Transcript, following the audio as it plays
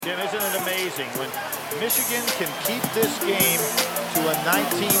Jim, isn't it amazing when Michigan can keep this game to a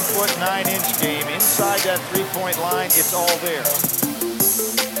 19-foot, 9-inch game inside that three-point line? It's all there.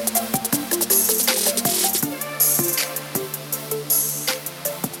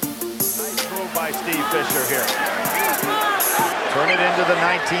 Nice move by Steve Fisher here. Turn it into the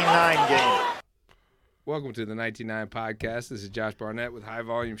 19-9 game. Welcome to the 19-9 podcast. This is Josh Barnett with High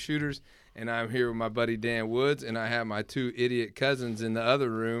Volume Shooters, and I'm here with my buddy Dan Woods, and I have my two idiot cousins in the other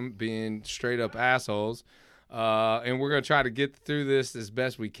room being straight-up assholes, and we're going to try to get through this as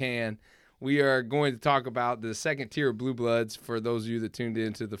best we can. We are going to talk about the second tier of Blue Bloods for those of you that tuned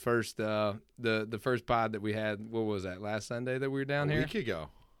into the first the first pod that we had. What was that, last Sunday that we were down here?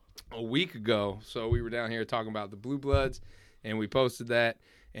 A week ago. So we were down here talking about the Blue Bloods, and we posted that.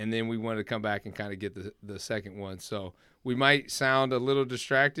 And then we wanted to come back and kind of get the second one. So we might sound a little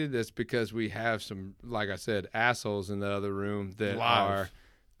distracted. That's because we have some, like I said, assholes in the other room that are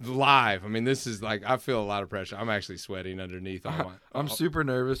live. I mean, this is like, I feel a lot of pressure. I'm actually sweating underneath. I'm super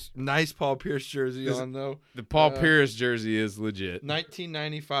nervous. Nice Paul Pierce jersey on, though. The Paul Pierce jersey is legit.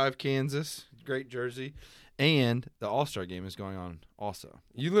 1995 Kansas. Great jersey. And the All-Star game is going on also.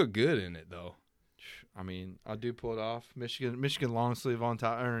 You look good in it, though. I mean, I do pull it off. Michigan long sleeve on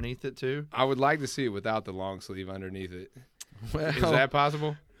top, underneath it too. I would like to see it without the long sleeve underneath it. Well, is that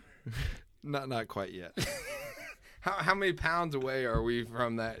possible? Not quite yet. How many pounds away are we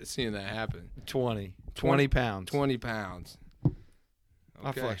from seeing that happen? 20 pounds. 20 pounds. Okay.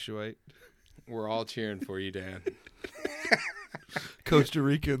 I fluctuate. We're all cheering for you, Dan. Costa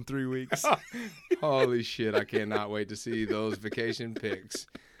Rica in 3 weeks. Holy shit! I cannot wait to see those vacation pics.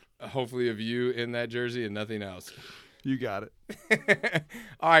 Hopefully of you in that jersey and nothing else. You got it.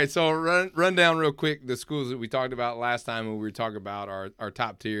 All right, so run down real quick the schools that we talked about last time when we were talking about our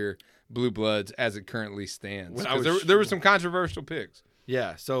top tier Blue Bloods as it currently stands. There were some controversial picks.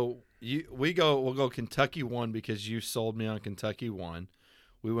 Yeah, so we'll go Kentucky 1 because you sold me on Kentucky 1.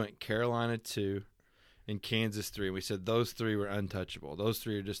 We went Carolina 2 and Kansas 3. And we said those three were untouchable. Those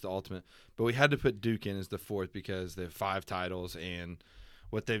three are just the ultimate. But we had to put Duke in as the fourth because they have 5 titles and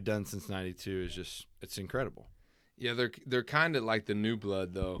what they've done since '92 is just—it's incredible. Yeah, they're kind of like the new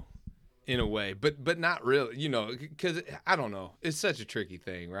blood though, in a way, but not really. You know, because I don't know. It's such a tricky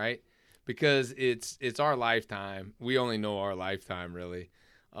thing, right? Because it's our lifetime. We only know our lifetime, really.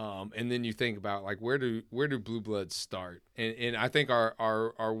 And then you think about like where do Blue Bloods start? And I think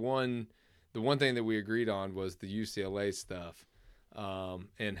the one thing that we agreed on was the UCLA stuff,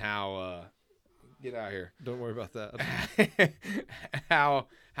 and how. Get out of here. Don't worry about that. How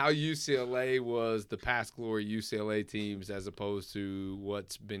UCLA was the past glory UCLA teams as opposed to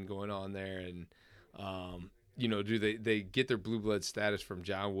what's been going on there, and do they get their blue blood status from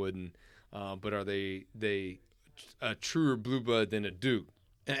John Wooden, but are they a truer blue blood than a Duke?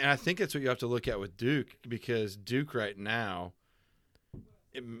 And I think that's what you have to look at with Duke, because Duke right now,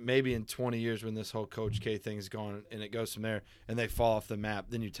 maybe in 20 years when this whole Coach K thing is gone and it goes from there and they fall off the map,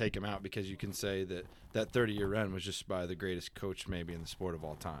 then you take them out because you can say that 30-year run was just by the greatest coach maybe in the sport of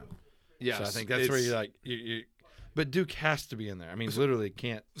all time. Yes. So I think that's where you're like but Duke has to be in there. I mean, literally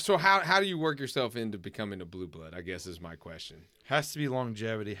can't. So how do you work yourself into becoming a blue blood, I guess is my question. Has to be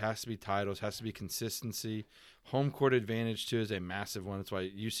longevity, has to be titles, has to be consistency. Home court advantage, too, is a massive one. That's why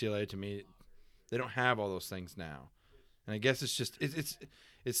UCLA, to me, they don't have all those things now. And I guess it's just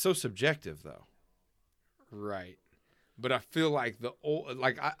it's so subjective though. Right. But I feel like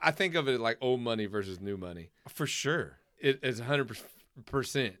I think of it like old money versus new money. For sure. It's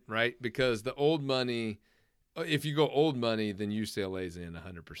 100%, right? Because the old money, if you go old money, then UCLA's in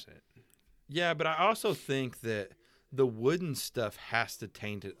 100%. Yeah, but I also think that the Wooden stuff has to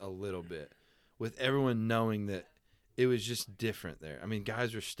taint it a little bit with everyone knowing that it was just different there. I mean,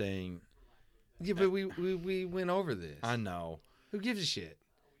 guys are staying. Yeah, but we went over this. I know. Who gives a shit?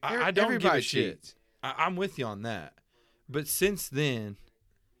 I don't give a shit. I'm with you on that. But since then,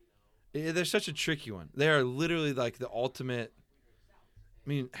 they're such a tricky one. They are literally like the ultimate. I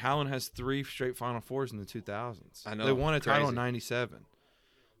mean, Howland has 3 straight Final Fours in the 2000s. I know. They won a title in 97.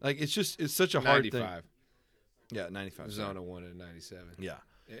 Like, it's such a hard 95. thing. Yeah, 95. Zona won in 97. Yeah.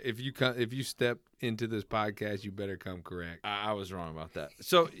 If you step into this podcast, you better come correct. I was wrong about that.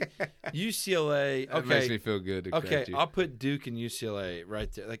 So UCLA, okay, it makes me feel good to correct you. I'll put Duke and UCLA right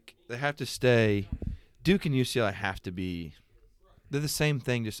there. Like, they have to stay. Duke and UCLA have to be. They're the same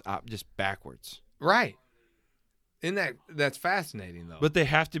thing, just backwards. Right. And that's fascinating though. But they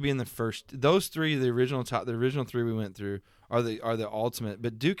have to be in the first. Those 3, the original 3 we went through are the ultimate.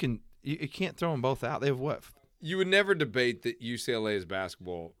 But Duke and you can't throw them both out. They have what? You would never debate that UCLA is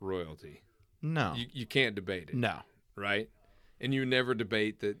basketball royalty. No. You can't debate it. No. Right? and you never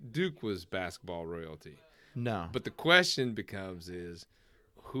debate that Duke was basketball royalty. No. But the question becomes is,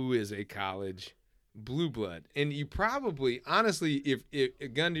 who is a college blue blood? And you probably, honestly, if a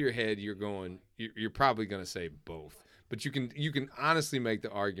gun to your head, you're probably going to say both. But you can honestly make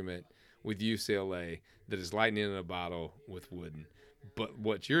the argument with UCLA that is lightning in a bottle with Wooden. But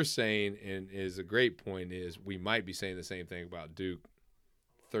what you're saying, and is a great point, is we might be saying the same thing about Duke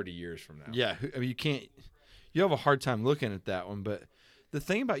 30 years from now. Yeah, I mean, you have a hard time looking at that one. But the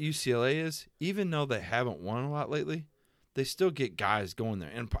thing about UCLA is, even though they haven't won a lot lately, they still get guys going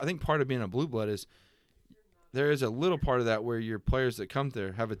there. And I think part of being a blue blood is there is a little part of that where your players that come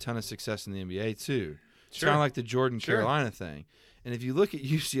there have a ton of success in the NBA too. It's kind of like the Jordan Carolina thing. And if you look at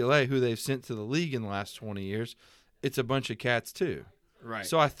UCLA, who they've sent to the league in the last 20 years, it's a bunch of cats too. Right.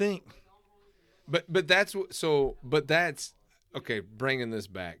 So I think, but that's okay. Bringing this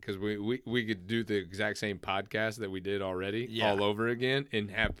back, because we could do the exact same podcast that we did already all over again and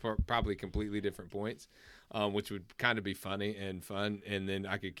have probably completely different points, which would kind of be funny and fun. And then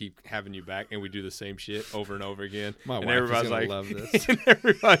I could keep having you back, and we do the same shit over and over again. My and wife everybody's is gonna like, love this. and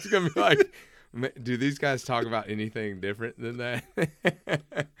everybody's gonna be like, do these guys talk about anything different than that?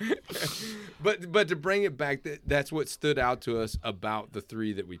 But to bring it back, that's what stood out to us about the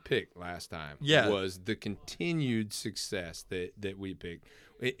three that we picked last time. Yeah. Was the continued success that we picked.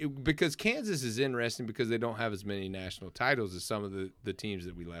 Because Kansas is interesting because they don't have as many national titles as some of the teams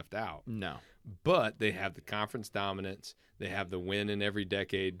that we left out. no. But they have the conference dominance. They have the win in every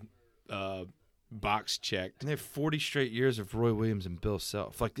decade box checked. And they have 40 straight years of Roy Williams and Bill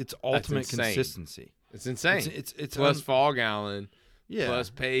Self. Like, it's ultimate insane. Consistency. It's insane. It's plus Fall Gallon. Yeah. Plus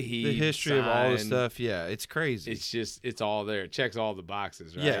Payheed. The history of all the Sign. stuff. Yeah, it's crazy. It's all there. It checks all the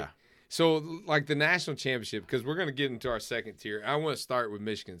boxes, right? Yeah. So, like the national championship, because we're going to get into our second tier. I want to start with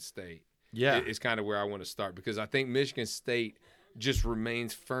Michigan State. Yeah. It's kind of where I want to start because I think Michigan State just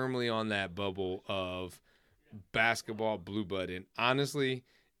remains firmly on that bubble of basketball blue blood. And honestly,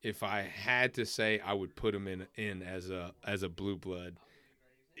 if I had to say, I would put them in as a blue blood.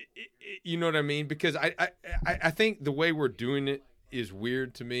 You know what I mean? Because I think the way we're doing it is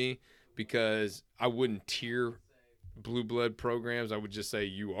weird to me because I wouldn't tier blue blood programs. I would just say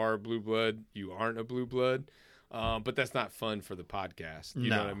you are a blue blood, you aren't a blue blood. But that's not fun for the podcast. You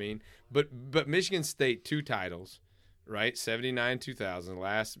know what I mean? But Michigan State, 2 titles, right? 79, 2000,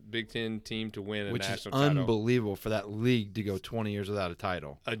 last Big Ten team to win a Which national is title. unbelievable for that league to go 20 years without a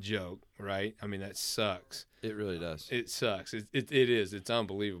title. A joke, right? I mean, that sucks. It really does. It sucks. It is. It's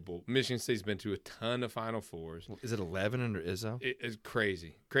unbelievable. Michigan State's been to a ton of Final Fours. Is it 11 under Izzo? It's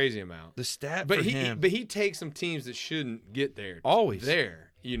crazy amount. The stat But for he him. but he takes some teams that shouldn't get there. Always. There,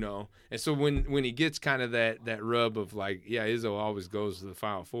 you know. And so when he gets kind of that rub of like, yeah, Izzo always goes to the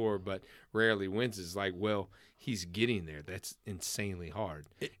Final Four, but rarely wins, it's like, well, he's getting there. That's insanely hard.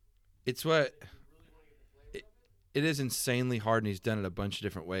 It's what it is insanely hard, and he's done it a bunch of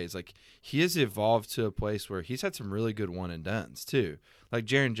different ways. Like, he has evolved to a place where he's had some really good one and dones too. Like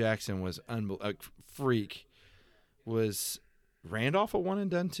Jaren Jackson was a freak. Was Randolph a one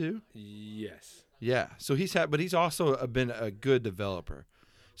and done too? Yes. Yeah. So he's also been a good developer.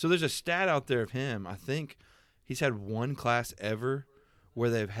 So there's a stat out there of him. I think he's had one class ever where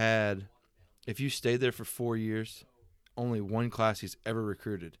they've had, if you stayed there for 4 years, only one class he's ever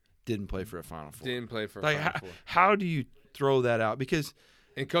recruited didn't play for a Final Four. Didn't play for a Like, Final Four. how do you throw that out? Because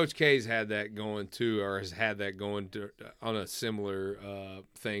And Coach K's had that going too, or has had that going on a similar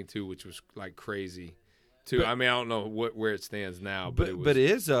thing too, which was like crazy too. But, I mean, I don't know where it stands now, but but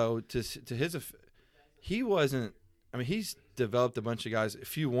Izzo, to his, he wasn't. I mean, he's developed a bunch of guys, a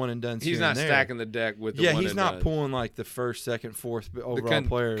few one and dones. he's here not and there. stacking the deck with the Yeah, one he's and not done. pulling like the first, second, fourth The overall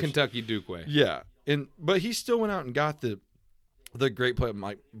players. Kentucky Duke way. Yeah, but he still went out and got the great player.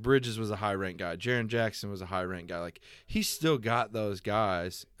 Like Bridges was a high ranked guy. Jaren Jackson was a high ranked guy. Like, he still got those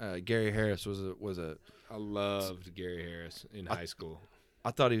guys. Gary Harris was a. I loved Gary Harris in high school.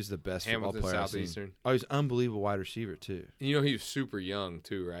 I thought he was the best Hamilton football player I've seen. Southeastern. Oh, he's an unbelievable wide receiver too. You know, he was super young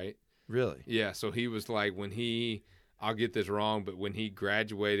too, right? Really? Yeah, so he was like I'll get this wrong, but when he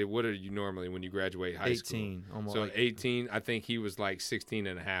graduated, what are you normally when you graduate high school? 18, almost. So like, 18, I think he was like 16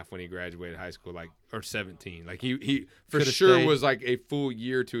 and a half when he graduated high school, like, or 17. Like he for Coulda sure stayed. was like a full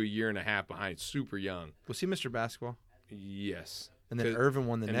year to a year and a half behind, super young. was he Mr. Basketball? Yes. And then Irvin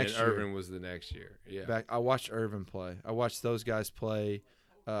won the next then year. Irvin was the next year. Yeah. I watched Irvin play. I watched those guys play.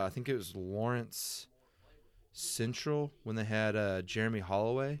 I think it was Lawrence Central when they had Jeremy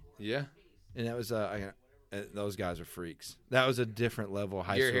Holloway, Yeah. and that was those guys are freaks. That was a different level of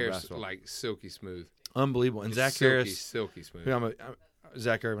high Gary school Harris, basketball. like silky smooth. Unbelievable. And Zach silky, Harris, silky smooth. who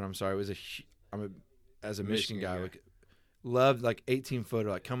Zach Irvin. I'm sorry, was as a Michigan Michigan guy, guy. like, Loved like 18-footer,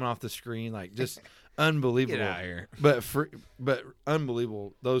 like coming off the screen, like just unbelievable. Get out of here. But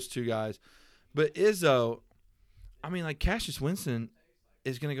unbelievable, those two guys. But Izzo, I mean, like Cassius Winston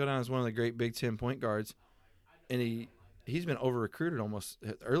is going to go down as one of the great Big Ten point guards, and he's been over-recruited almost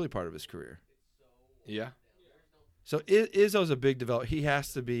the early part of his career. Yeah. So Izzo's a big development. He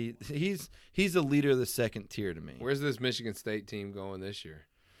has to be. He's the leader of the second tier to me. Where's this Michigan State team going this year?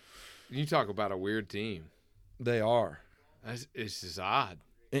 You talk about a weird team. They are. It's just odd.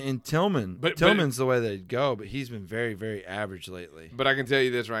 And Tillman's the way they'd go, but he's been very, very average lately. But I can tell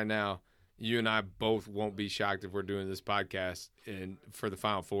you this right now. You and I both won't be shocked if we're doing this podcast for the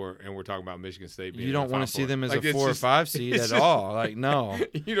Final Four and we're talking about Michigan State being You don't want to see them as a 4 or 5 seed at all. Like, no.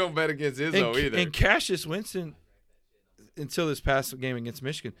 You don't bet against Izzo either. And Cassius Winston, until this past game against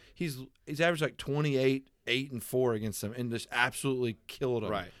Michigan, he's averaged like 28, 8 and 4 against them, and just absolutely killed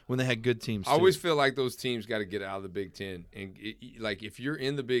them when they had good teams. I always feel like those teams got to get out of the Big Ten, and like if you're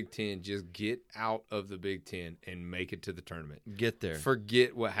in the Big Ten, just get out of the Big Ten and make it to the tournament. Get there.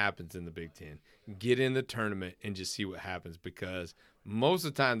 Forget what happens in the Big Ten. Get in the tournament and just see what happens, because most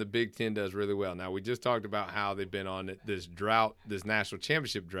of the time the Big Ten does really well. Now, we just talked about how they've been on this drought, this national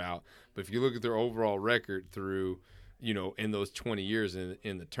championship drought, but if you look at their overall record through, in those 20 years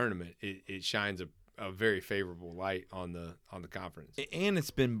in the tournament, it shines a very favorable light on the conference. And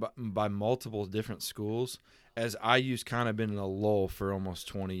it's been by multiple different schools, as IU's kind of been in a lull for almost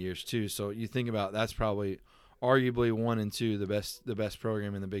 20 years too. So you think about that's probably arguably 1 and 2 the best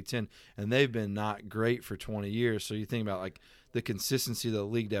program in the Big Ten, and they've been not great for 20 years. So you think about like the consistency of the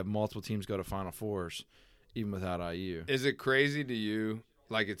league to have multiple teams go to Final Fours even without IU. Is it crazy to you?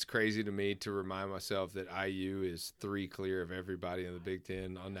 Like, it's crazy to me to remind myself that IU is 3 clear of everybody in the Big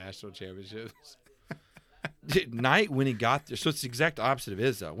Ten on national championships. Knight, when he got there, so it's the exact opposite of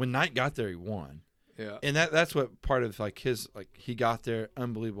Izzo. When Knight got there, he won. Yeah, and that's what part of like his he got there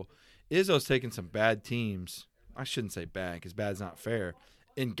unbelievable. Izzo's taken some bad teams. I shouldn't say bad because bad's not fair.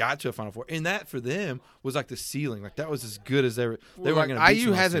 And got to a Final Four, and that for them was like the ceiling. Like that was as good as they were. They weren't going to.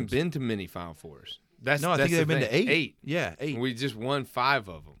 IU hasn't been to many Final Fours. I think they've been to 8. Yeah, 8. We just won 5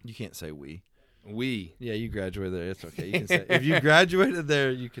 of them. You can't say we. Yeah, you graduated there. It's okay. You can say if you graduated there,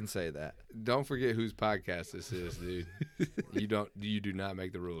 you can say that. Don't forget whose podcast this is, dude. You do not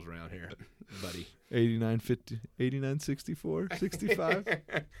make the rules around here, buddy. 89, 50, 89, 64, 65.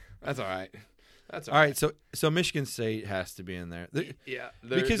 That's all right. All right. So Michigan State has to be in there. Yeah,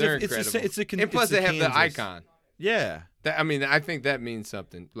 because they're it's incredible. And plus they have the icon. Yeah. I think that means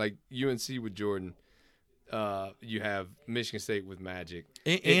something. Like UNC with Jordan. You have Michigan State with Magic.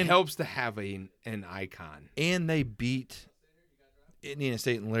 It helps to have an icon. And they beat Indiana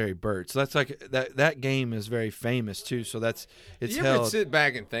State and Larry Bird. So that's like that game is very famous too. So it's you held. Ever sit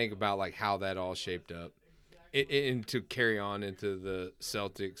back and think about like how that all shaped up, and to carry on into the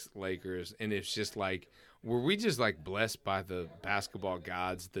Celtics, Lakers, and it's just like, were we just like blessed by the basketball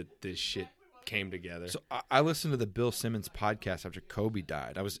gods that this shit came together? So I listened to the Bill Simmons podcast after Kobe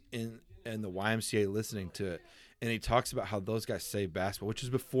died. I was in the YMCA listening to it, and he talks about how those guys saved basketball, which is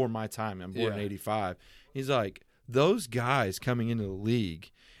before my time. I'm born in 85. He's like, those guys coming into the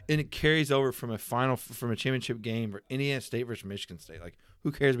league, and it carries over from a championship game for Indiana State versus Michigan State. Like,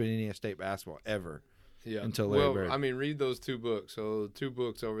 who cares about Indiana State basketball ever? Yeah. Until Larry Bird. I mean, read those 2 books. So the 2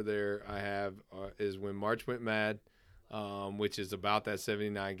 books over there I have is When March Went Mad, which is about that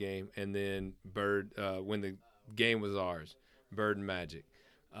 79 game, and then Bird, When the Game Was Ours, Bird and Magic.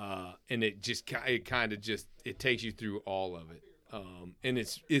 And it takes you through all of it. And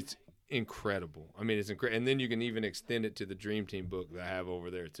it's incredible. I mean, it's incredible. And then you can even extend it to the Dream Team book that I have over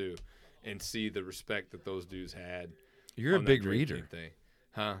there too, and see the respect that those dudes had. You're a big reader. Thing.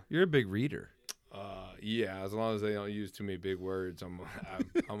 Huh? You're a big reader. Yeah, as long as they don't use too many big words, I'm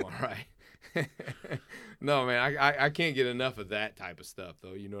all right. No, man, I can't get enough of that type of stuff,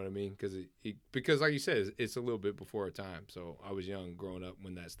 though. You know what I mean? Because like you said, it's a little bit before our time. So I was young growing up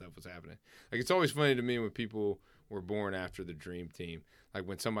when that stuff was happening. Like, it's always funny to me when people were born after the Dream Team. Like,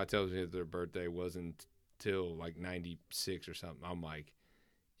 when somebody tells me that their birthday wasn't till like 96 or something, I'm like,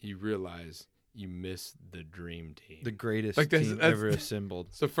 you realize you missed the Dream Team. The greatest team ever assembled.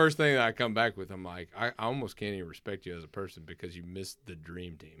 It's the first thing that I come back with. I'm like, I almost can't even respect you as a person because you missed the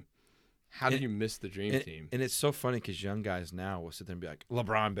Dream Team. How do you miss the Dream Team? And it's so funny because young guys now will sit there and be like,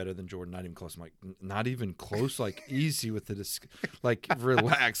 LeBron better than Jordan, not even close. I'm like, not even close, like easy with the like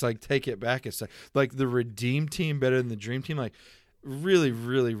relax, like take it back a sec. Like the Redeem Team better than the Dream Team, like really,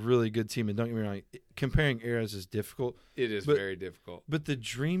 really, really good team. And don't get me wrong, comparing eras is difficult. It is very difficult. But the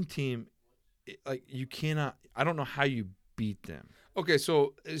Dream Team, like you cannot. I don't know how you beat them. Okay,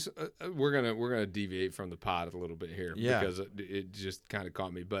 so we're gonna deviate from the pod a little bit here because it just kind of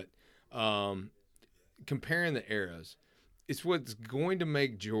caught me. But comparing the eras, it's what's going to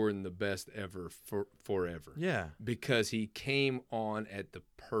make Jordan the best ever forever. Yeah, because he came on at the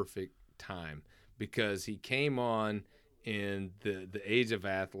perfect time. Because he came on in the age of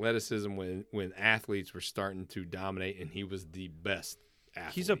athleticism when athletes were starting to dominate, and he was the best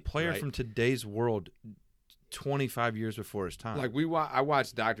athlete. He's a player right? from today's world 25 years before his time. Like I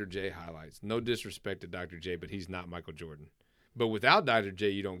watched Dr. J highlights. No disrespect to Dr. J, but he's not Michael Jordan. But without Dr.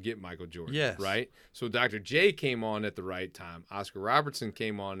 J, you don't get Michael Jordan. Yes. Right? So Dr. J came on at the right time. Oscar Robertson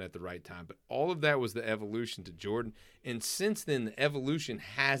came on at the right time. But all of that was the evolution to Jordan. And since then, the evolution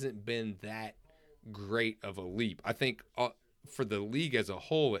hasn't been that great of a leap. I think for the league as a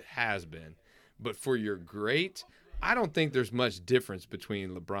whole, it has been. But for your great, I don't think there's much difference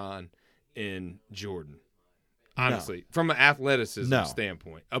between LeBron and Jordan. Honestly, from an athleticism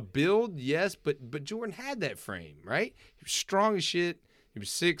standpoint. A build, yes, but Jordan had that frame, right? He was strong as shit. He was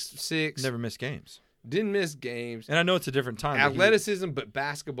 6'6". Never missed games. Didn't miss games. And I know it's a different time. Athleticism, but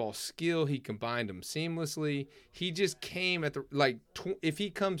basketball skill, he combined them seamlessly. He just came at the, if he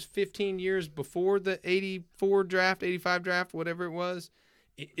comes 15 years before the 84 draft, 85 draft, whatever it was,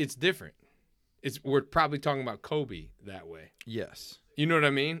 it's different. We're probably talking about Kobe that way. Yes. You know what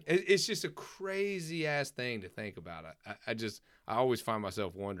I mean? It's just a crazy ass thing to think about. I always find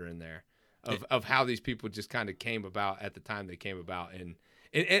myself wondering there of how these people just kind of came about at the time they came about, and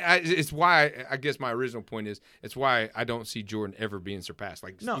it's why I guess my original point is it's why I don't see Jordan ever being surpassed,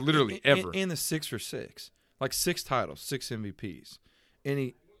 literally ever. And the 6 for 6, like 6 titles, 6 MVPs.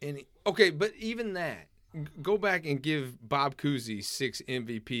 Any okay, but even that. Go back and give Bob Cousy 6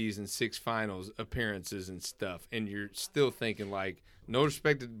 MVPs and 6 finals appearances and stuff, and you're still thinking no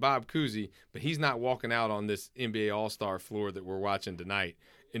respect to Bob Cousy, but he's not walking out on this NBA All-Star floor that we're watching tonight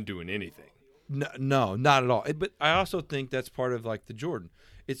and doing anything. No, not at all. But I also think that's part of the Jordan.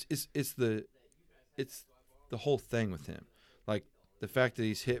 It's the whole thing with him, like the fact that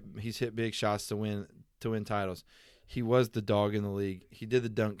he's hit big shots to win titles. He was the dog in the league. He did the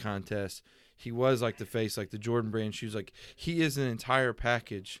dunk contest. He was the face, the Jordan brand shoes. He is an entire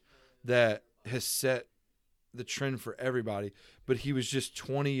package that has set the trend for everybody. But he was just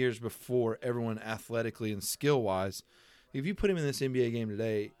 20 years before everyone athletically and skill-wise. If you put him in this NBA game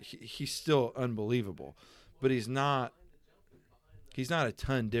today, he's still unbelievable. But he's not a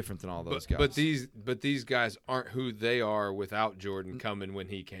ton different than all those guys. But these guys aren't who they are without Jordan coming when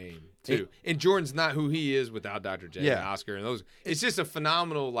he came too. And Jordan's not who he is without Dr. J and Oscar and those. It's just a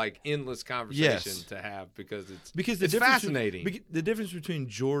phenomenal endless conversation to have because it's fascinating. The difference between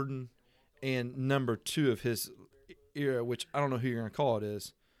Jordan and number 2 of his era, which I don't know who you're going to call it,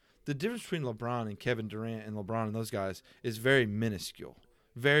 is the difference between LeBron and Kevin Durant and LeBron and those guys is very minuscule,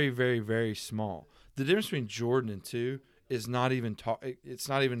 very, very, very small. The difference between Jordan and 2 is not even it's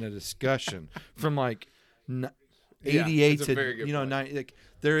not even a discussion from 88 to 90.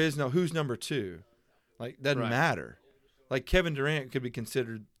 There is no who's number 2. Doesn't matter. Kevin Durant could be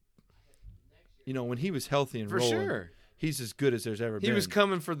considered, when he was healthy and for rolling, sure, he's as good as there's ever been. He was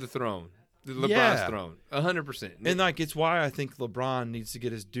coming for the throne. LeBron's throne, 100%. And it's why I think LeBron needs to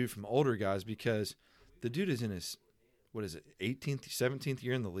get his due from older guys, because the dude is in his 18th, 17th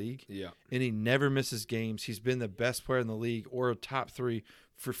year in the league. Yeah. And he never misses games. He's been the best player in the league or a top 3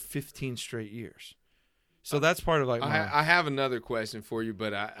 for 15 straight years. So that's part of I have another question for you,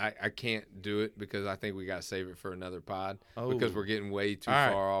 but I can't do it because I think we got to save it for another pod because we're getting way too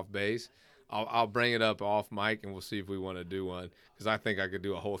far off base. I'll bring it up off mic, and we'll see if we want to do one, because I think I could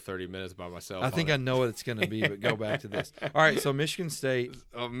do a whole 30 minutes by myself. I think I know what it's going to be, but go back to this. All right, so Michigan State.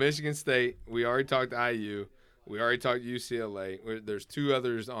 Michigan State, we already talked to IU. We already talked UCLA. There's 2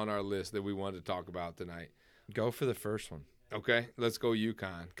 others on our list that we wanted to talk about tonight. Go for the first one. Okay, let's go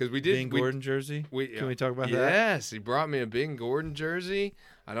UConn. Because we did. Ben Gordon jersey? Can we talk about that? Yes, he brought me a Ben Gordon jersey.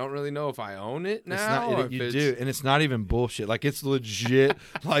 I don't really know if I own it now. You do, and it's not even bullshit. It's legit,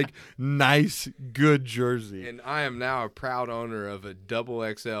 nice, good jersey. And I am now a proud owner of a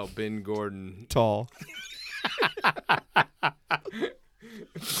XXL Ben Gordon. Tall.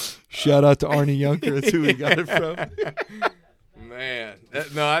 Shout out to Arnie Yunker. That's who we got it from. Man,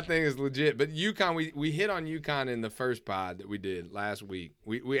 I think it's legit. But UConn, we hit on UConn in the first pod that we did last week.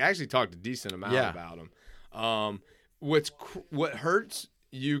 We actually talked a decent amount about them. What hurts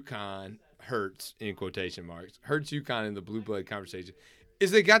UConn, hurts in quotation marks, hurts UConn in the blue blood conversation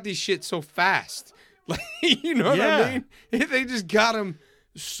is they got these shit so fast. You know what I mean? They just got them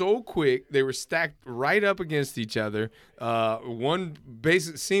so quick. They were stacked right up against each other. One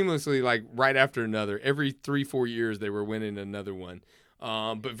basic seamlessly, like right after another. Every 3-4 years, they were winning another one.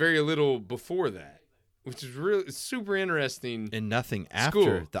 But very little before that, which is really super interesting. And nothing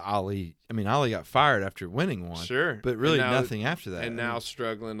after the Ali. I mean, Ali got fired after winning one. Sure, but really nothing after that. And now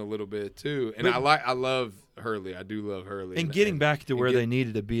struggling a little bit too. And I love Hurley. I do love Hurley. And getting back to where they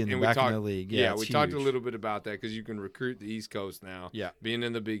needed to be in the back of the league. Yeah, we talked a little bit about that because you can recruit the East Coast now. Yeah, being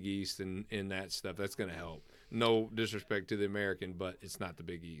in the Big East and that stuff, that's going to help. No disrespect to the American, but it's not the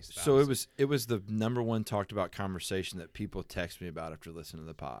Big East. So it was the number one talked about conversation that people text me about after listening to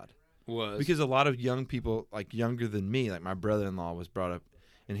the pod. Because a lot of young people, like younger than me, like my brother-in-law was brought up,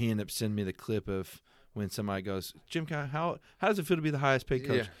 and he ended up sending me the clip of when somebody goes, Jim, how does it feel to be the highest paid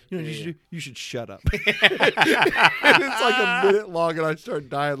coach? You should shut up. And it's like a minute long, and I start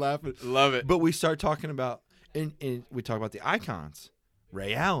dying laughing. Love it. But we start talking about, and we talk about the icons,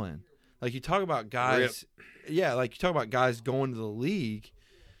 Ray Allen. Like you talk about guys, like you talk about guys going to the league.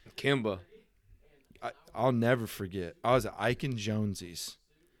 Kimba. I'll never forget. I was at Ike and Jonesy's.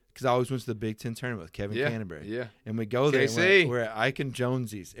 Because I always went to the Big Ten tournament with Kevin Canterbury. Yeah. And we go there, KC. and we're at Ike and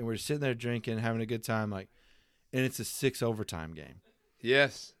Jonesy's, and we're sitting there drinking, having a good time, and it's a 6 overtime game.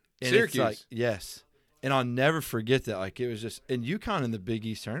 Yes. And Syracuse. Yes. And I'll never forget that. Like, it was just, and UConn in the Big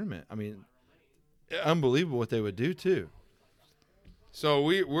East tournament. I mean, unbelievable what they would do, too. So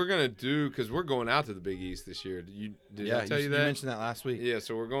we're going to do, because we're going out to the Big East this year. Did I tell you that? You mentioned that last week. Yeah,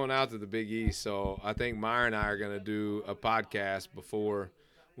 so we're going out to the Big East. So I think Meyer and I are going to do a podcast before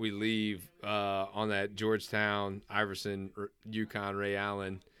we leave on that Georgetown, Iverson, UConn, Ray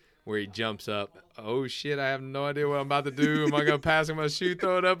Allen, where he jumps up. Oh, shit, I have no idea what I'm about to do. Am I going to pass him a shoe,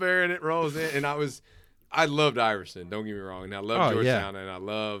 throw it up there, and it rolls in? And I loved Iverson, don't get me wrong. And I love Georgetown, and I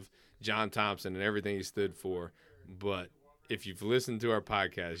love John Thompson and everything he stood for. But if you've listened to our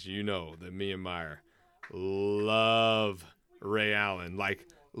podcast, you know that me and Meyer love Ray Allen. Like,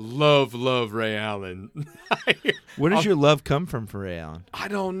 love Ray Allen. Where does your love come from for Ray Allen? I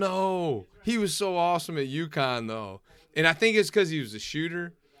don't know. He was so awesome at UConn, though. And I think it's because he was a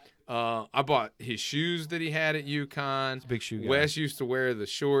shooter. I bought his shoes that he had at UConn. He's a big shoe guy. Wes used to wear the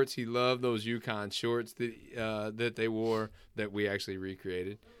shorts. He loved those UConn shorts that they wore that we actually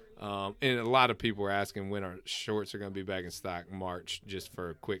recreated. And a lot of people were asking when our shorts are going to be back in stock. March, just for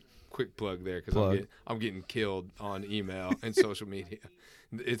a quick plug there, because I'm getting killed on email and social media.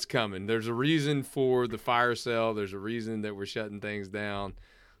 It's coming. There's a reason for the fire sale. There's a reason that we're shutting things down.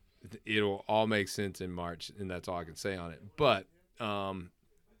 It'll all make sense in March, and that's all I can say on it. But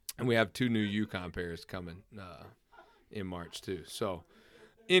and we have 2 new UConn pairs coming in March too. So,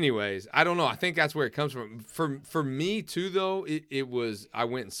 anyways, I don't know. I think that's where it comes from. For me too, though, it was I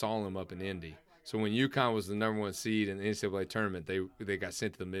went and saw them up in Indy. So when UConn was the number 1 seed in the NCAA tournament, they got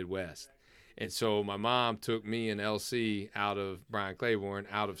sent to the Midwest. And so my mom took me and LC out of Brian Claiborne,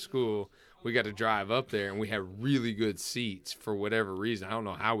 out of school. We got to drive up there, and we had really good seats for whatever reason. I don't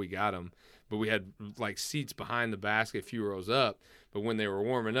know how we got them, but we had like seats behind the basket, a few rows up. But when they were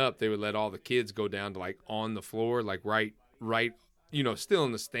warming up, they would let all the kids go down to like on the floor, like right, still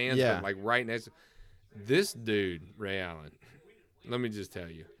in the stands, but like right next to this dude, Ray Allen. Let me just tell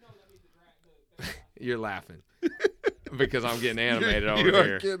you, you're laughing. Because I'm getting animated over here.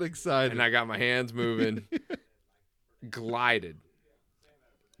 You are getting excited. And I got my hands moving. Glided.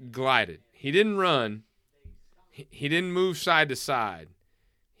 He didn't run. He didn't move side to side.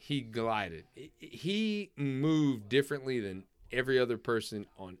 He glided. He moved differently than every other person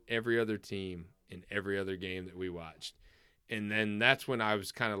on every other team in every other game that we watched. And then that's when I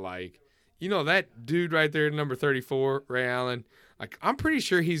was kind of like, that dude right there, number 34, Ray Allen, like, I'm pretty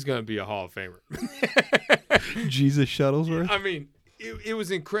sure he's going to be a Hall of Famer. Jesus Shuttlesworth? I mean, it was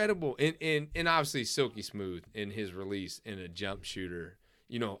incredible. And obviously Silky Smooth in his release in a jump shooter.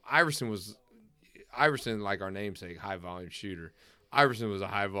 Iverson, like our namesake, high-volume shooter. Iverson was a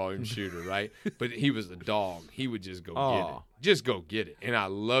high-volume shooter, right? But he was a dog. He would just go get it. Just go get it. And I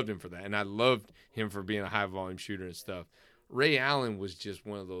loved him for that. And I loved him for being a high-volume shooter and stuff. Ray Allen was just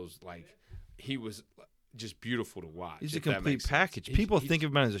one of those, like, he was just beautiful to watch. He's a complete package. People think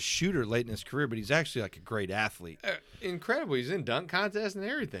of him as a shooter late in his career, but he's actually like a great athlete. Incredible. He's in dunk contests and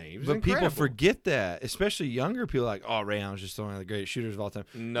everything. He was but incredible. People forget that, especially younger people. Like, Ray Allen's just one of the greatest shooters of all time.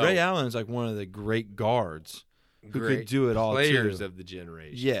 No. Ray Allen's like one of the great guards who could do it all. Players too. of the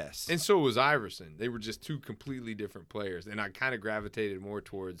generation. Yes, and so was Iverson. They were just 2 completely different players, and I kind of gravitated more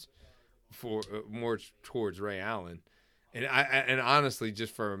towards Ray Allen. And honestly,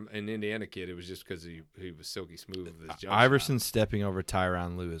 just for an Indiana kid, it was just because he was silky smooth with his jump Iverson shot. stepping over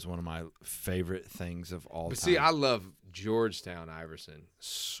Tyronn Lue is one of my favorite things of all time. But see, I love Georgetown Iverson.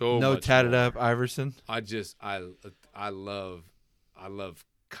 So No much tatted more. up Iverson. I love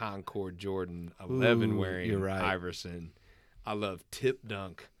Concord Jordan 11 Ooh, wearing you're right. Iverson. I love Tip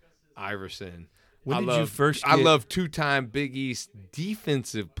Dunk Iverson. When did you first I get- love two-time Big East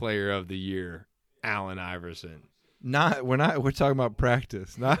Defensive Player of the Year, Allen Iverson. We're talking about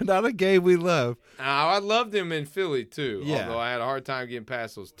practice. Not a game we love. I loved him in Philly too. Yeah. Although I had a hard time getting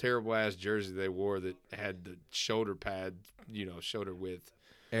past those terrible ass jerseys they wore that had the shoulder pad, shoulder width.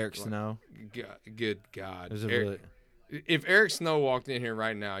 Eric Snow. Good God. There's a Eric- If Eric Snow walked in here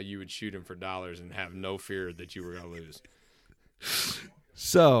right now, you would shoot him for dollars and have no fear that you were going to lose.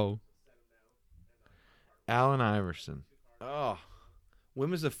 So, Allen Iverson. Oh, when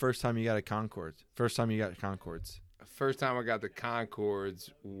was the first time you got a Concords? First time you got Concords? First time I got the Concords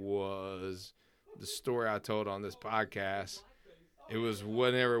was the story I told on this podcast. It was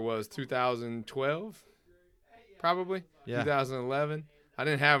whenever it was, 2012, probably? Yeah. 2011. I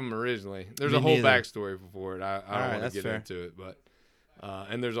didn't have them originally. There's Me a whole neither. backstory for it. I All don't right, want to that's get fair. into it, but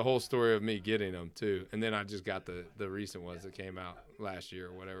and there's a whole story of me getting them too. And then I just got the recent ones that came out last year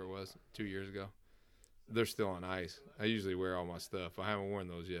or whatever it was, 2 years ago. They're still on ice. I usually wear all my stuff. I haven't worn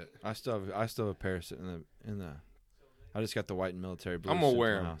those yet. I still have a pair sitting in the. I just got the white and military blue. I'm gonna sitting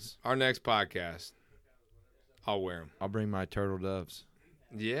wear in my them. house. Our next podcast, I'll wear them. I'll bring my turtle doves.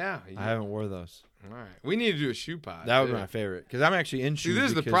 Yeah, I haven't wore those. All right, we need to do a shoe pod. That would too. be my favorite because I'm actually in See, shoes. this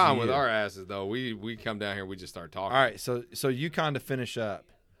is the because problem of with you. our asses, though. We come down here, we just start talking. All right, so you kind of finish up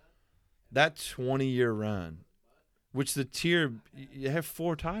that 20-year run, which the tier you have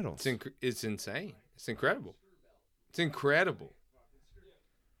 4 titles. It's insane. It's incredible. It's incredible.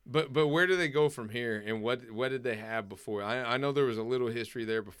 But where do they go from here? And what did they have before? I know there was a little history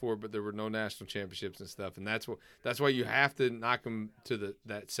there before, but there were no national championships and stuff. And that's why you have to knock them to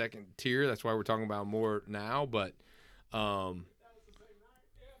that second tier. That's why we're talking about more now. But Man,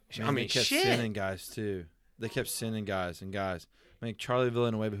 I mean, they kept shit. sending guys too. They kept sending guys and guys. I mean, Charlie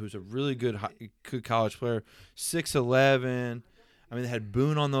Villanueva, who's a really good college player, 6'11". I mean, they had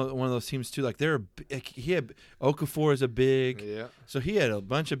Boone on one of those teams too. Like he had Okafor as a big. Yeah. So he had a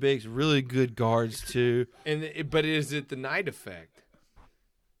bunch of bigs, really good guards too. But is it the night effect?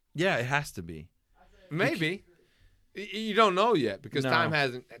 Yeah, it has to be. Maybe. You don't know yet because No.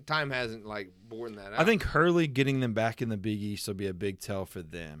 time hasn't like borne that out. I think Hurley getting them back in the Big East will be a big tell for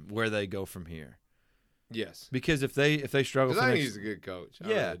them where they go from here. yes. Because if they struggle, Because for I the think next, he's a good coach. I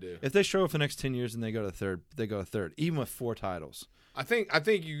yeah, really do. if they struggle for the next 10 years and they go to third, they go to third, even with 4 titles. I think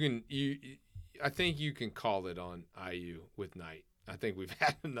you can call it on IU with Knight. I think we've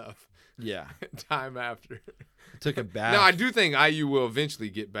had enough Yeah, time after. took a bath. Now I do think IU will eventually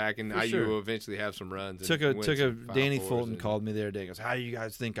get back, and For IU sure. will eventually have some runs. And took win a some Final Danny Fours Fulton and- called me the other day and goes, "How do you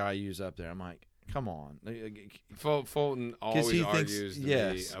guys think IU's up there?" I'm like, "Come on." Fulton always he thinks- argues to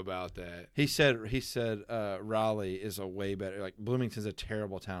yes. me about that. He said Raleigh is a way better. Like Bloomington's a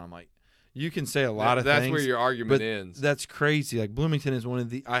terrible town. I'm like, you can say a lot of That's things. where your argument but ends. That's crazy. Like Bloomington is one of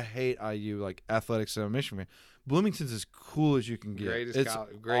the. I hate IU like athletics of Michigan. Bloomington's as cool as you can get.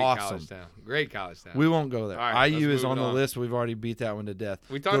 Great Awesome. college town. Great college town. We won't go there. All right, IU let's is move on it the on. list. We've already beat that one to death.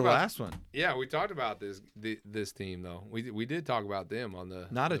 We talked the about- last one. Yeah, we talked about this team though. We did talk about them on the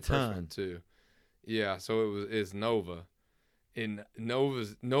Not a the first one, ton. too. Yeah, so it's Nova, and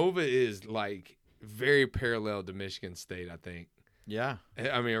Nova is like very parallel to Michigan State. I think. Yeah.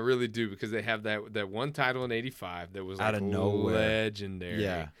 I mean, I really do because they have that one title in '85 that was like Out of nowhere. legendary.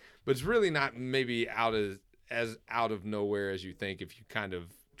 Yeah. but it's really not maybe out of nowhere as you think if you kind of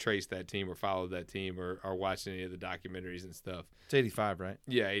trace that team or follow that team or watch any of the documentaries and stuff. It's 85, right?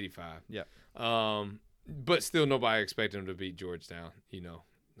 Yeah, 85. Yeah. But still, nobody expected them to beat Georgetown.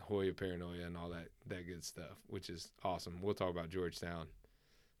 Hoya Paranoia and all that good stuff, which is awesome. We'll talk about Georgetown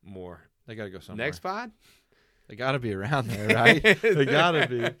more They got to go somewhere. next pod. They got to be around there, right? They got to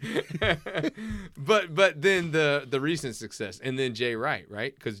be. But then the recent success, and then Jay Wright,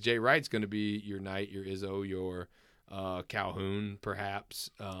 right? Because Jay Wright's going to be your Knight, your Izzo, your Calhoun, perhaps.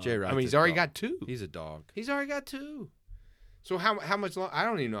 Jay Wright's I mean, he's a already dog. got 2. He's a dog. He's already got 2. So how much long? I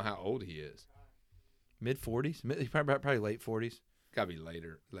don't even know how old he is. Mid-40s? He's probably late 40s. Got to be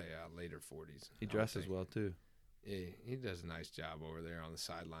later 40s. He I would dresses think. well, too. Yeah, he does a nice job over there on the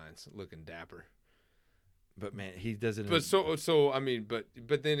sidelines, looking dapper. But, man, he does it. But so I mean, but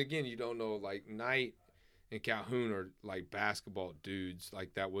then again, you don't know, like Knight and Calhoun are like basketball dudes.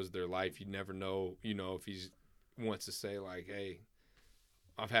 Like that was their life. You never know, if he wants to say like, "Hey,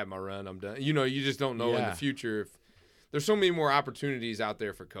 I've had my run. I'm done." You just don't know in Yeah. the future. If there's so many more opportunities out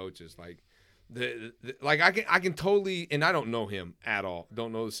there for coaches, like I can totally, and I don't know him at all.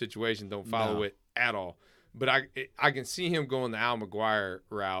 Don't know the situation. Don't follow No. it at all. But I can see him going the Al McGuire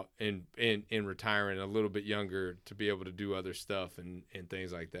route and retiring a little bit younger to be able to do other stuff and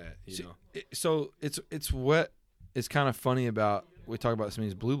things like that. You know. So it's what is kind of funny about, we talk about some of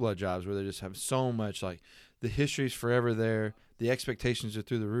these blue blood jobs where they just have so much, like, the history's forever there, the expectations are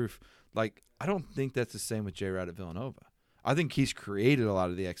through the roof. Like, I don't think that's the same with Jay Wright at Villanova. I think he's created a lot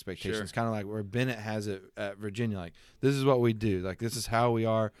of the expectations, Sure. kind of like where Bennett has it at Virginia. Like, this is what we do. Like, this is how we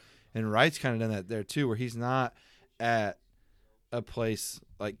are. And Wright's kind of done that there too, where he's not at a place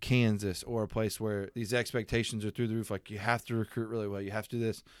like Kansas or a place where these expectations are through the roof. Like, you have to recruit really well. You have to do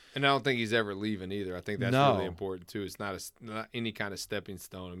this. And I don't think he's ever leaving either. I think that's No. really important too. It's not any kind of stepping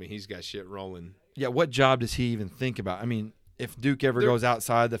stone. I mean, he's got shit rolling. Yeah, what job does he even think about? I mean, if Duke ever goes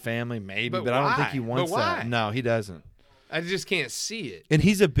outside the family, maybe, but I don't think he wants that. No, he doesn't. I just can't see it. And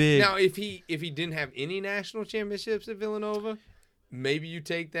he's a big Now, if he didn't have any national championships at Villanova, maybe you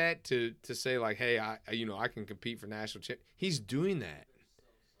take that to say like, hey, I can compete for national champ. He's doing that.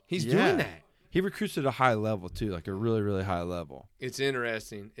 He's doing that. He recruits at a high level too, like a really, really high level. It's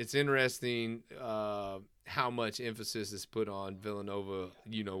interesting. It's interesting how much emphasis is put on Villanova,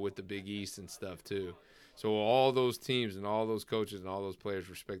 with the Big East and stuff too. So all those teams and all those coaches and all those players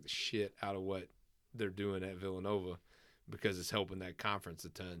respect the shit out of what they're doing at Villanova because it's helping that conference a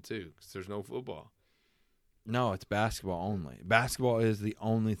ton too because there's no football. No, it's basketball only. Basketball is the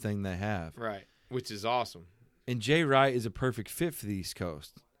only thing they have. Right, which is awesome. And Jay Wright is a perfect fit for the East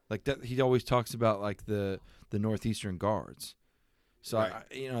Coast. Like that, he always talks about like the Northeastern guards. So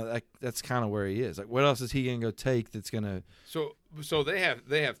Right. that's kind of where he is. Like, what else is he gonna go take that's gonna? So they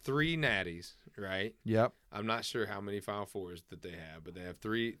have 3 natties, right? Yep. I'm not sure how many Final Fours that they have, but they have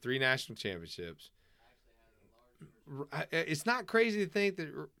three national championships. It's not crazy to think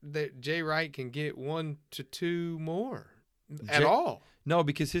that Jay Wright can get 1 to 2 more at all. No,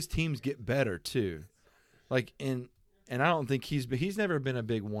 because his teams get better too. Like and I don't think he's never been a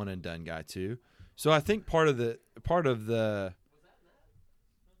big one and done guy too. So I think part of the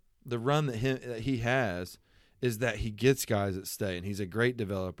run that he has is that he gets guys that stay, and he's a great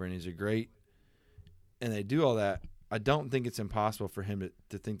developer, and and they do all that. I don't think it's impossible for him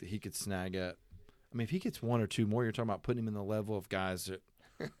to think that he could snag up. I mean, if he gets 1 or 2 more, you're talking about putting him in the level of guys that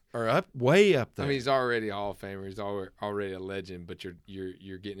are way up there. I mean, he's already a Hall of Famer. He's already a legend, but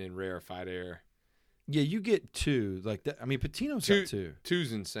you're getting in rarefied air. Yeah, you get 2 like that. I mean, Patino's got 2.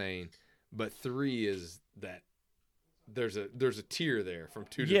 2's insane, but 3 is that. There's a tier there from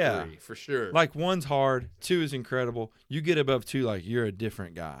 2 to 3 for sure. Like 1's hard, 2 is incredible. You get above 2, like you're a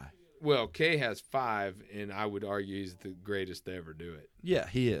different guy. Well, K has 5, and I would argue he's the greatest to ever do it. Yeah,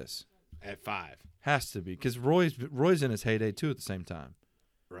 he is. At 5. Has to be, because Roy's in his heyday too at the same time.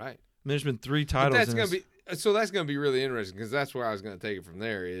 Right. I mean, there's been 3 titles. That's gonna be really interesting because that's where I was gonna take it from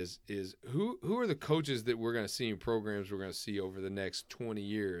there. Is who are the coaches that we're gonna see in programs we're gonna see over the next 20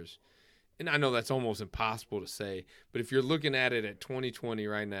 years? And I know that's almost impossible to say, but if you're looking at it at 2020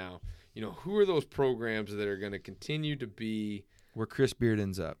 right now, who are those programs that are going to continue to be where Chris Beard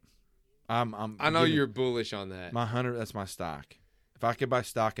ends up? I know you're bullish on that. My 100, that's my stock. If I could buy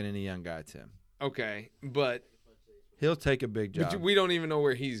stock in any young guy, Tim. Okay, but he'll take a big job. But we don't even know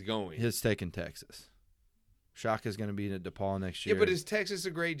where he's going. He's taking Texas. Shaka's going to be in DePaul next year. Yeah, but is Texas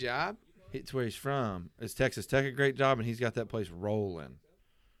a great job? It's where he's from. Is Texas Tech a great job, and he's got that place rolling.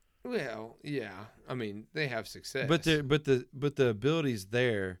 Well, yeah. I mean, they have success. But the ability's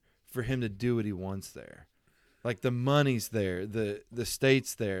there for him to do what he wants there. Like the money's there, the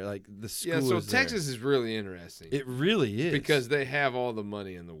state's there, like the school is there. Yeah, so Texas is really interesting. It really is. Because they have all the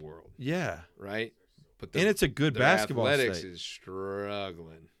money in the world. Yeah. Right? But and it's a good basketball athletics state. Is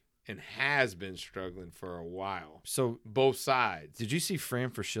struggling and has been struggling for a while. So both sides. Did you see Fran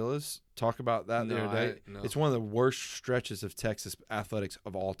Fraschillas talk about that the other day? No. It's one of the worst stretches of Texas athletics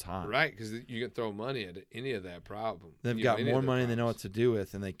of all time. Right, because you can throw money at any of that problem. They've got more money than they know what to do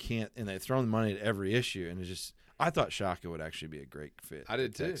with, and they can't. And they throw the money at every issue, and it's just. I thought Shaka would actually be a great fit. I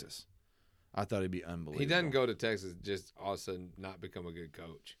did too. Texas. I thought he'd be unbelievable. He doesn't go to Texas just all of a sudden not become a good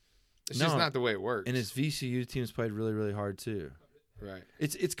coach. It's just not the way it works. And his VCU team's played really, really hard too. Right.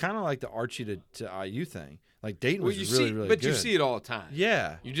 It's kind of like the Archie to IU thing. Like Dayton was really good. But you see it all the time.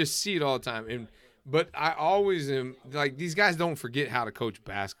 Yeah. You just see it all the time. But I always am like, these guys don't forget how to coach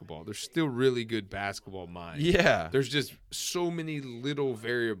basketball. They're still really good basketball minds. Yeah. There's just so many little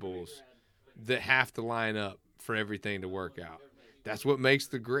variables that have to line up for everything to work out. That's what makes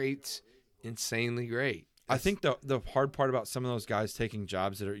the greats insanely great. I think the hard part about some of those guys taking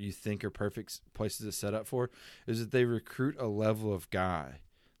jobs that you think are perfect places to set up for is that they recruit a level of guy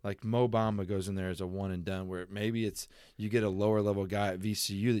Like Mo Bamba goes in there as a one and done, where maybe it's you get a lower level guy at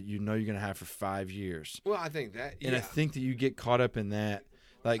VCU that you're going to have for 5 years. Well, I think that, And I think that you get caught up in that,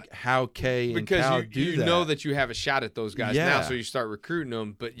 like how Kay and Cal because do you that. know that you have a shot at those guys now, so you start recruiting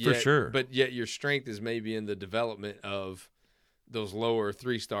them. But yet, For sure. But yet your strength is maybe in the development of those lower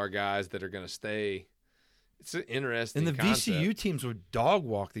 3-star guys that are going to stay. It's an interesting And the concept. VCU teams would dog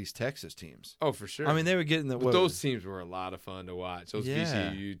walk these Texas teams. Oh, for sure. I mean, they were getting the But those teams were a lot of fun to watch. Those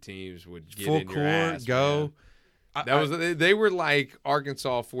VCU teams would get full in your court, ass, go. man. That was they were like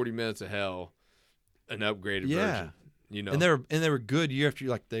Arkansas 40 Minutes of Hell, an upgraded version. You know, and they were good year after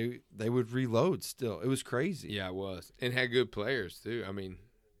year. Like they would reload still. It was crazy. Yeah, it was, and had good players too. I mean,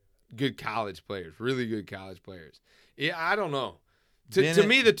 good college players, really good college players. Yeah, I don't know. To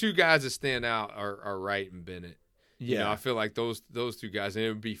me, the two guys that stand out are Wright and Bennett. Yeah, you know, I feel like those two guys, and it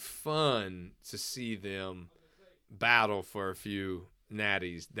would be fun to see them battle for a few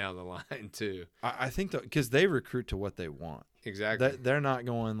natties down the line too. I think because they recruit to what they want. Exactly. They're not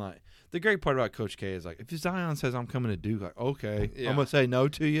going like the great part about Coach K is like if Zion says I'm coming to Duke, like okay, Yeah. I'm gonna say no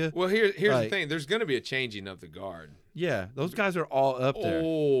to you. Well, here's like, the thing. There's going to be a changing of the guard. Yeah, those guys are all up there.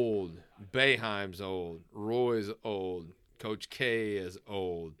 Old. Boeheim's old. Roy's old. Coach K is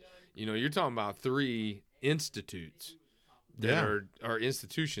old. You know, you're talking about 3 institutes that are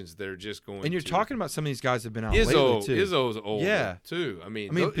institutions that are just going. And you're talking about some of these guys that have been out Izzo, lately too. Izzo's old, Yeah. too. I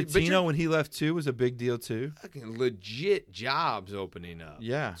mean, Pitino when he left too was a big deal too. fucking legit jobs opening up.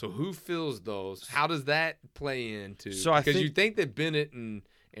 Yeah. So who fills those? How does that play into? So I because think- you think that Bennett and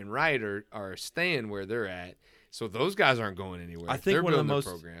Wright are staying where they're at. So those guys aren't going anywhere. I think they're one of the building most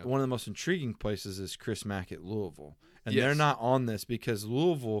their program. one of the most intriguing places is Chris Mack at Louisville, and Yes. they're not on this because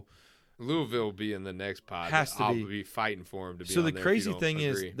Louisville. Louisville will be in the next pod. Has to I'll be. be fighting for him to be So on the there if crazy you don't thing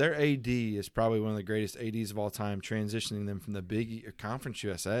agree. is their AD is probably one of the greatest ADs of all time, transitioning them from the Big Conference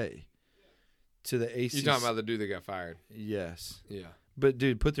USA to the ACC. You're talking about the dude that got fired. Yes, Yeah. but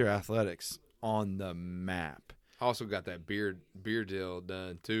dude, put their athletics on the map. Also got that beer deal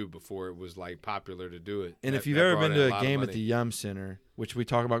done too before it was like popular to do it. And That- if you've that ever brought been in to lot a of game at money. the Yum Center, which we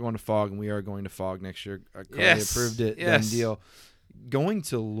talk about going to Fog, and we are going to Fog next year, Carly Yes, approved it, yes. done deal. Going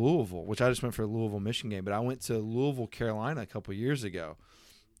to Louisville, which I just went for a Louisville Michigan game, but I went to Louisville, Carolina a couple years ago.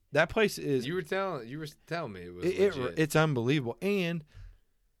 That place is you were telling me it was legit. it's unbelievable, and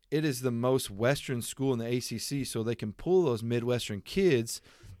it is the most Western school in the ACC, so they can pull those Midwestern kids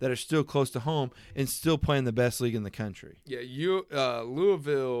that are still close to home and still playing the best league in the country. Yeah,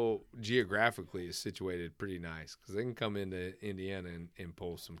 Louisville geographically is situated pretty nice because they can come into Indiana and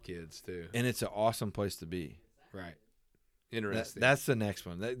pull some kids too. And it's an awesome place to be. Right. Interesting. That's the next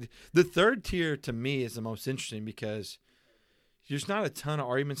one. The third tier to me is the most interesting because there's not a ton of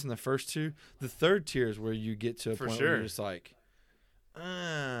arguments in the first two. The third tier is where you get to a For point sure. where you're just like,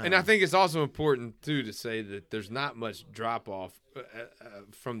 and I think it's also important too to say that there's not much drop off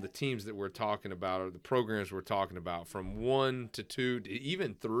from the teams that we're talking about or the programs we're talking about from 1 to 2 to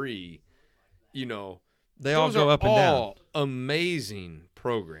even 3. You know, they all those go are up and down. all amazing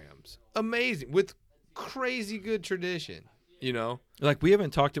programs, amazing with crazy good tradition. You know, Like we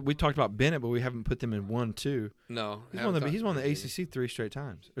talked about Bennett, but we haven't put them in 1, 2. no, He's won the ACC 3 straight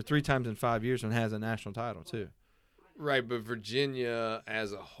times, or 3 times in 5 years, and has a national title too. Right, but Virginia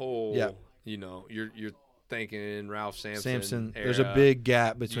as a whole, Yeah. you know, you're thinking Ralph Sampson. There's a era. big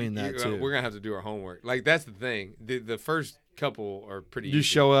gap between that too. We're gonna have to do our homework. Like that's the thing. The first couple are pretty. You easy.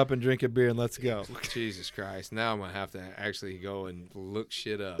 show up and drink a beer and let's go. Jesus Christ! Now I'm gonna have to actually go and look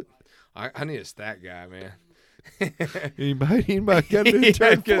shit up. I need a stat guy, man. Anybody got an Yeah,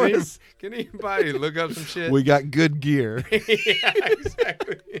 intern for us? can anybody look up some shit? We got good gear. Yeah,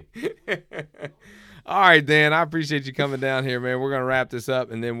 exactly. All right, Dan. I appreciate you coming down here, man. We're gonna wrap this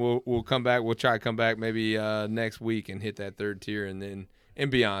up, and then we'll come back. We'll try to come back maybe next week and hit that third tier, and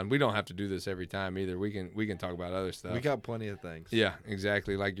beyond. We don't have to do this every time either. We can talk about other stuff. We got plenty of things. Yeah,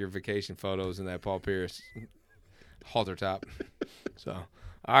 exactly. Like your vacation photos and that Paul Pierce halter top. So,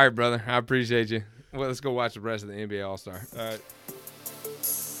 all right, brother. I appreciate you. Well, let's go watch the rest of the NBA All-Star. All right.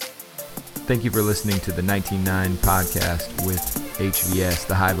 Thank you for listening to the 19.9 podcast with HVS,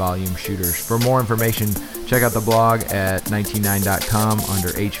 the High Volume Shooters. For more information, check out the blog at 19.9.com under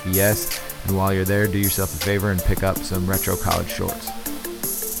HVS. And while you're there, do yourself a favor and pick up some retro college shorts.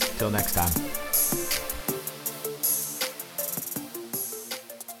 Till next time.